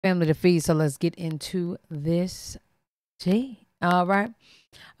family to feed. So let's get into this tea. All right.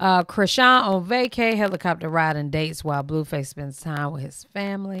 Chrisean on vacay, helicopter ride and dates while BLUEFACE spends time with his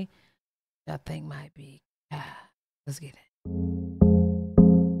family. I think might be. Let's get it.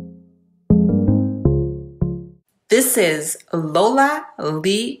 This is Lola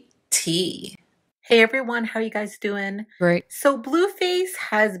Lee T. Hey everyone, how are you guys doing? Great. So BLUEFACE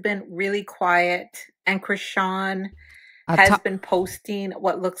has been really quiet, and Chrisean has been posting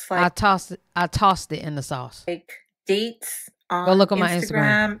what looks like I tossed it in the sauce. Like dates on Go look on Instagram, my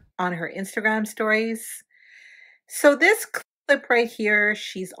Instagram, on her Instagram stories. So this clip right here,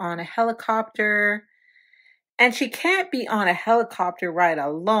 she's on a helicopter, and she can't be on a helicopter ride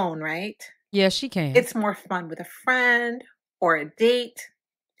alone, right? Yeah, she can. It's more fun with a friend or a date.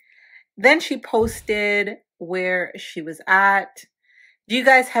 Then she posted where she was at. Do you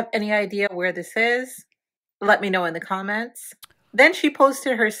guys have any idea where this is? Let me know in the comments. Then she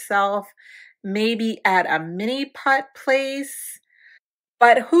posted herself maybe at a mini putt place.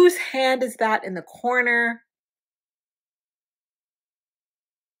 But whose hand is that in the corner?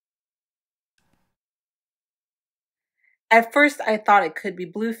 At first, I thought it could be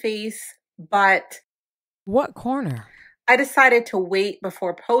BLUEFACE, but what corner? I decided to wait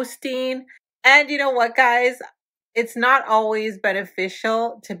before posting. And you know what, guys? It's not always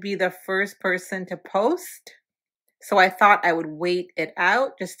beneficial to be the first person to post. So I thought I would wait it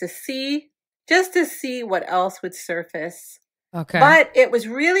out just to see what else would surface. Okay. But it was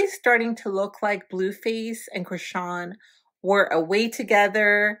really starting to look like BLUEFACE and Chrisean were away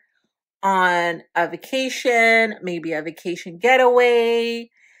together on a vacation, maybe a vacation getaway.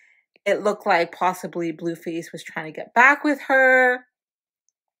 It looked like possibly BLUEFACE was trying to get back with her.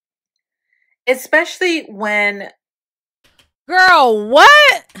 Especially when... Girl,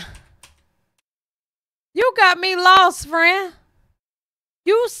 what? You got me lost, friend.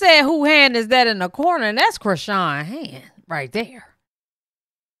 You said who hand is that in the corner, and that's Chrisean's hand right there.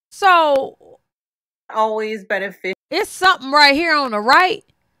 So... always beneficial. It's something right here on the right.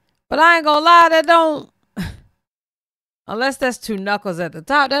 But I ain't gonna lie, that don't... Unless that's two knuckles at the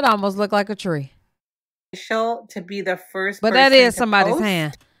top, that almost look like a tree. To be the first but that is somebody's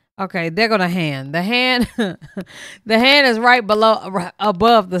hand. Okay, they're gonna hand. The hand the hand is right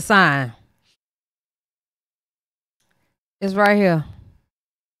above the sign. It's right here.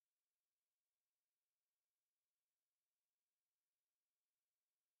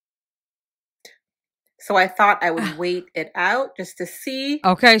 So I thought I would wait it out just to see.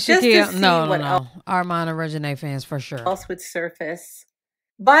 Okay, Shaquille. No. Armand Originate fans for sure. Else would surface.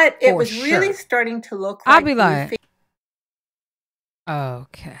 But it was really starting to look like I'll be like,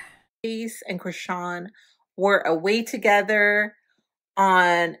 okay. BLUEFACE and Chrisean were away together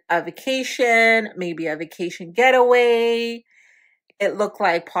on a vacation, maybe a vacation getaway. It looked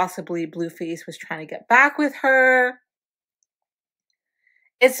like possibly BLUEFACE was trying to get back with her.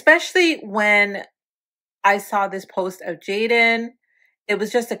 Especially when I saw this post of Jaden. It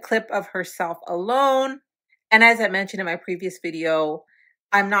was just a clip of herself alone. And as I mentioned in my previous video,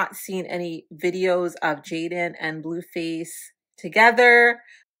 I'm not seeing any videos of Jaden and BLUEFACE together.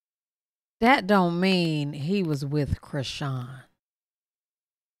 That don't mean he was with Chrisean.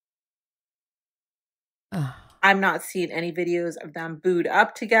 I'm not seeing any videos of them booed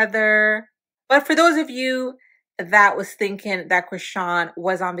up together. But for those of you that was thinking that Chrisean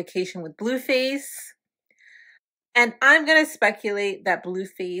was on vacation with BLUEFACE, and I'm going to speculate that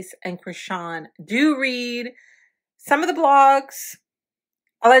BLUEFACE and Chrisean do read some of the blogs,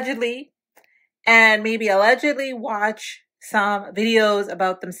 allegedly, and maybe allegedly watch some videos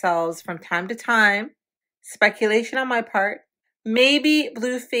about themselves from time to time. Speculation on my part. Maybe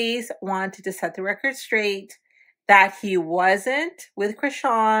BLUEFACE wanted to set the record straight that he wasn't with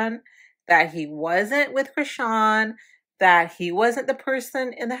Chrisean, that he wasn't the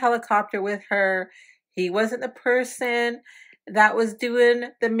person in the helicopter with her. He wasn't the person that was doing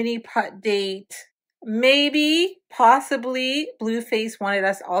the mini putt date. Maybe, possibly, BLUEFACE wanted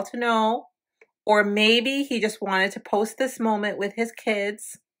us all to know. Or maybe he just wanted to post this moment with his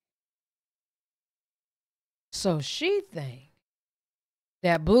kids. So she think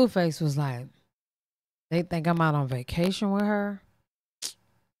that BLUEFACE was like, they think I'm out on vacation with her.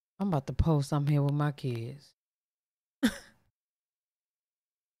 I'm about to post I'm here with my kids.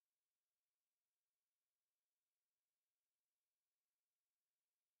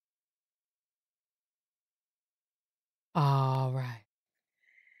 All right.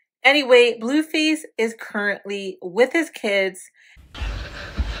 Anyway, BLUEFACE is currently with his kids.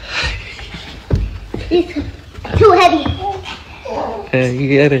 It's too heavy. You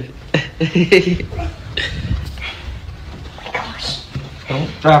get it. Oh my gosh.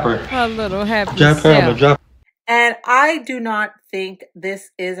 Drop her. Her little happy Drop her. I'm self. gonna drop. And I do not think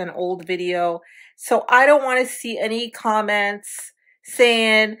this is an old video. So I don't want to see any comments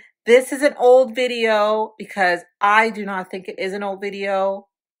saying this is an old video, because I do not think it is an old video.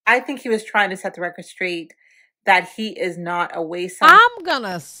 I think he was trying to set the record straight that he is not a waste. I'm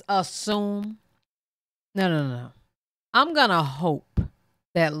gonna assume. No. I'm gonna hope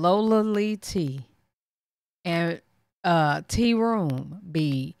that Lola Lee T and T Room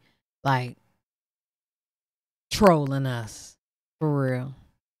be like trolling us for real.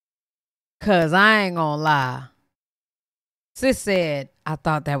 Cause I ain't gonna lie. Sis said, I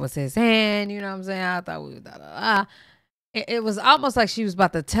thought that was his hand, you know what I'm saying? I thought we were It was almost like she was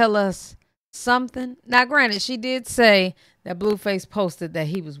about to tell us something. Now, granted, she did say that BLUEFACE posted that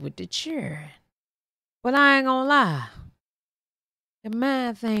he was with the children. But I ain't gonna lie. The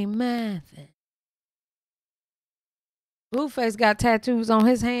math ain't mathin'. BLUEFACE got tattoos on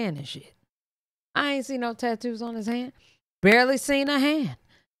his hand and shit. I ain't seen no tattoos on his hand. Barely seen a hand.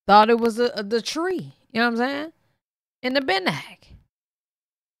 Thought it was the tree. You know what I'm saying? In the Benak.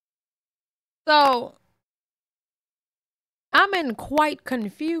 So, I'm in quite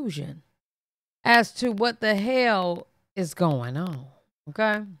confusion as to what the hell is going on.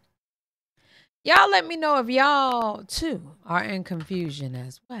 Okay? Y'all let me know if y'all, too, are in confusion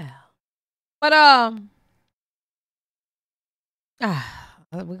as well. But,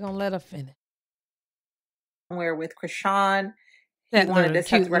 we're going to let her finish. Somewhere with Chrisean. He That wanted to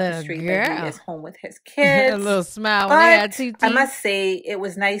set the record straight that he is home with his kids. A little smile when they had TT. I must say, it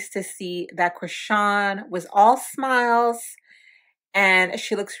was nice to see that Chrisean was all smiles and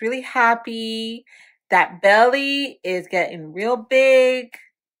she looks really happy. That belly is getting real big.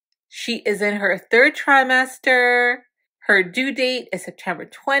 She is in her 3rd trimester. Her due date is September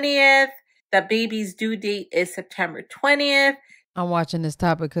 20th. The baby's due date is September 20th. I'm watching this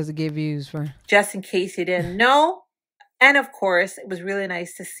topic because it gave views for. Just in case you didn't know. And of course, it was really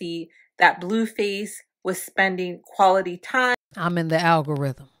nice to see that BLUEFACE was spending quality time. I'm in the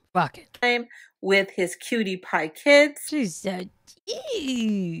algorithm. Fuck it. With his cutie pie kids. She's so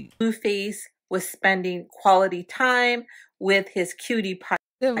cute. BLUEFACE was spending quality time with his cutie pie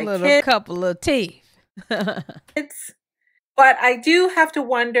Them little kids. couple of teeth. But I do have to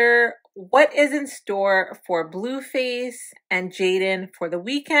wonder what is in store for BLUEFACE and Jaden for the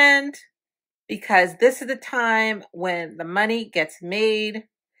weekend. Because this is the time when the money gets made.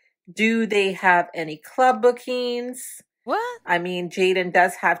 Do they have any club bookings? What? I mean, Jaden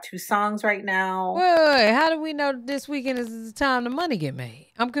does have 2 songs right now. Wait. How do we know this weekend is the time the money get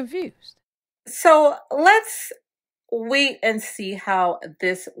made? I'm confused. So let's wait and see how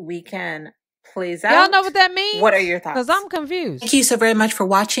this weekend plays out. Y'all know what that means? What are your thoughts? Because I'm confused. Thank you so very much for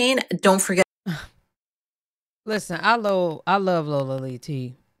watching. Don't forget. Listen, I love Lola Lee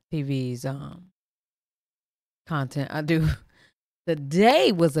TV's content. I do. The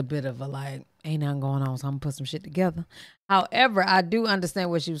day was a bit of a like, ain't nothing going on, so I'm gonna put some shit together. However, I do understand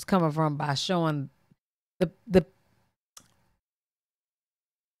where she was coming from by showing the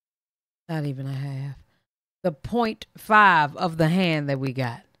not even a half, the 0.5 of the hand that we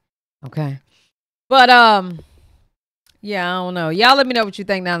got. Okay. But yeah, I don't know. Y'all let me know what you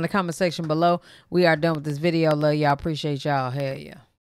think down in the comment section below. We are done with this video. Love y'all. Appreciate y'all. Hell yeah.